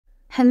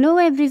Hello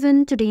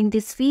everyone, today in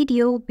this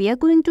video we are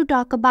going to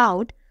talk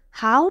about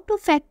how to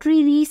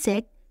factory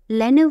reset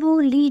Lenovo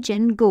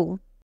Legion Go.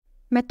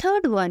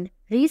 Method 1.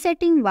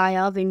 Resetting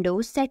via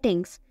Windows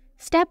Settings.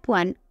 Step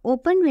 1.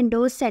 Open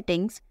Windows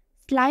Settings.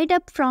 Slide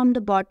up from the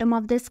bottom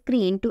of the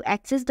screen to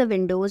access the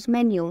Windows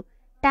menu.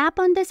 Tap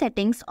on the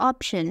Settings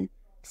option.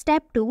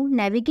 Step 2.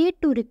 Navigate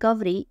to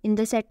Recovery. In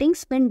the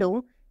Settings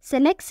window,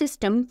 select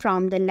System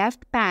from the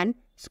left pane,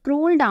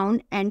 scroll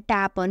down and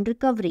tap on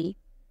Recovery.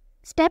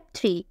 Step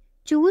 3.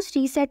 Choose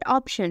Reset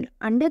option.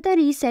 Under the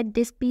Reset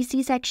this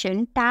PC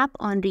section, tap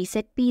on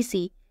Reset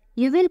PC.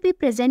 You will be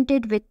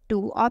presented with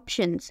two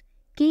options.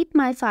 Keep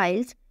My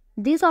Files.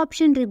 This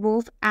option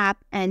remove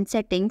app and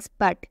settings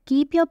but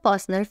keep your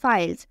personal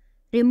files.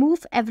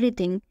 Remove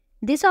Everything.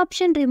 This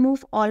option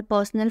remove all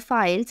personal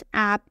files,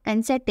 app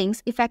and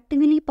settings,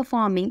 effectively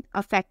performing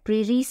a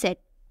factory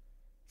reset.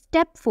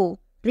 Step 4.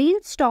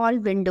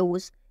 Reinstall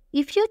Windows.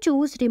 If you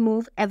choose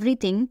Remove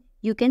Everything,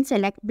 you can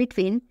select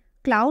between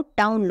Cloud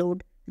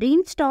Download.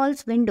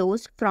 Reinstalls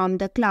Windows from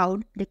the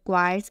cloud,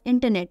 requires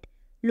internet.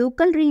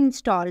 Local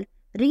Reinstall.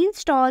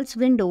 Reinstalls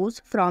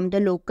Windows from the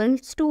local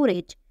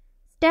storage.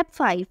 Step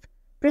 5.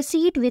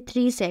 Proceed with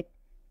Reset.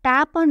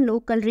 Tap on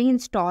Local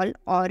Reinstall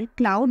or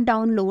Cloud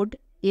Download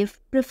if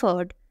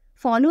preferred.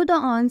 Follow the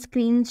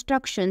on-screen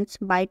instructions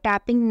by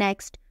tapping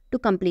Next to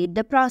complete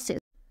the process.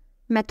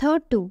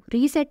 Method 2.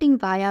 Resetting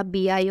via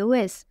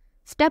BIOS.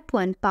 Step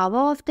 1. Power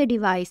off the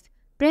device.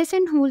 Press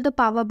and hold the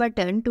power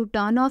button to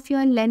turn off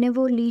your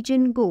Lenovo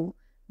Legion Go.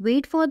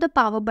 Wait for the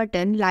power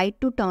button light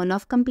to turn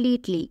off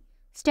completely.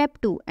 Step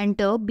 2.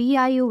 Enter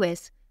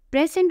BIOS.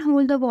 Press and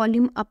hold the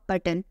volume up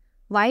button.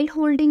 While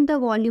holding the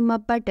volume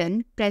up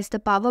button, press the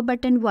power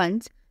button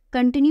once.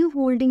 Continue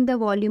holding the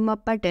volume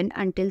up button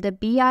until the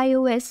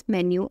BIOS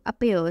menu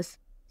appears.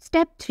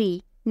 Step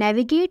 3.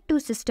 Navigate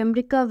to System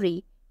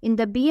Recovery. In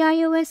the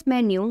BIOS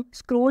menu,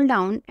 scroll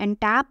down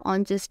and tap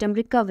on System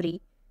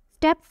Recovery.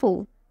 Step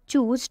 4.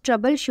 Choose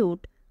Troubleshoot.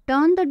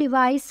 Turn the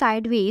device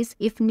sideways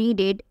if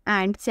needed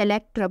and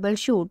select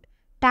Troubleshoot.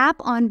 Tap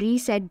on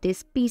Reset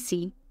this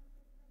PC.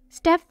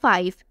 Step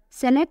 5.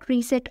 Select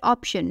Reset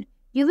option.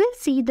 You will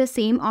see the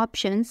same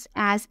options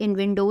as in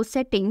Windows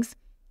Settings.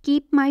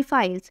 Keep My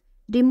Files.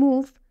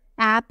 Remove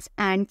apps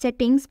and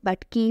settings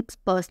but keeps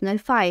personal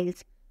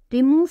files.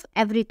 Remove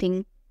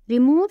Everything.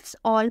 Removes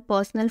all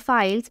personal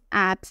files,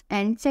 apps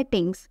and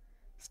settings.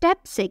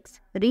 Step 6.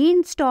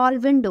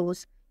 Reinstall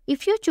Windows.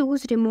 If you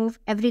choose Remove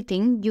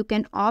Everything, you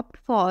can opt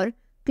for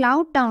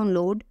Cloud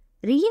Download.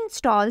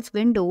 Reinstalls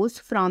Windows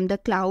from the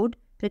cloud,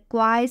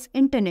 requires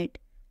internet.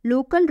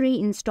 Local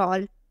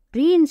Reinstall.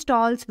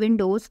 Reinstalls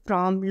Windows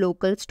from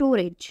local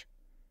storage.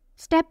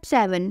 Step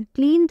 7.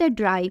 Clean the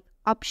drive,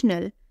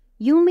 optional.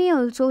 You may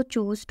also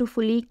choose to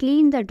fully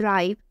clean the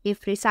drive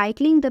if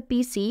recycling the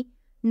PC.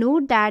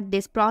 Note that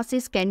this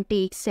process can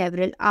take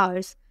several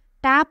hours.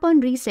 Tap on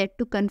Reset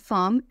to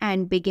confirm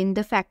and begin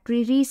the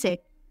factory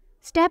reset.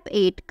 Step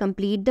 8.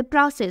 Complete the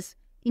process.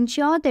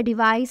 Ensure the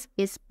device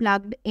is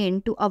plugged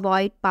in to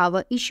avoid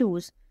power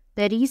issues.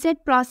 The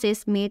reset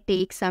process may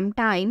take some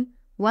time.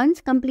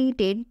 Once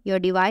completed, your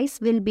device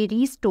will be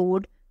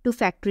restored to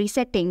factory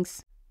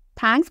settings.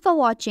 Thanks for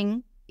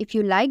watching. If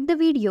you liked the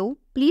video,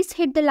 please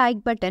hit the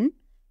like button.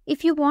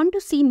 If you want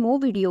to see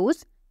more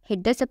videos,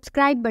 hit the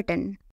subscribe button.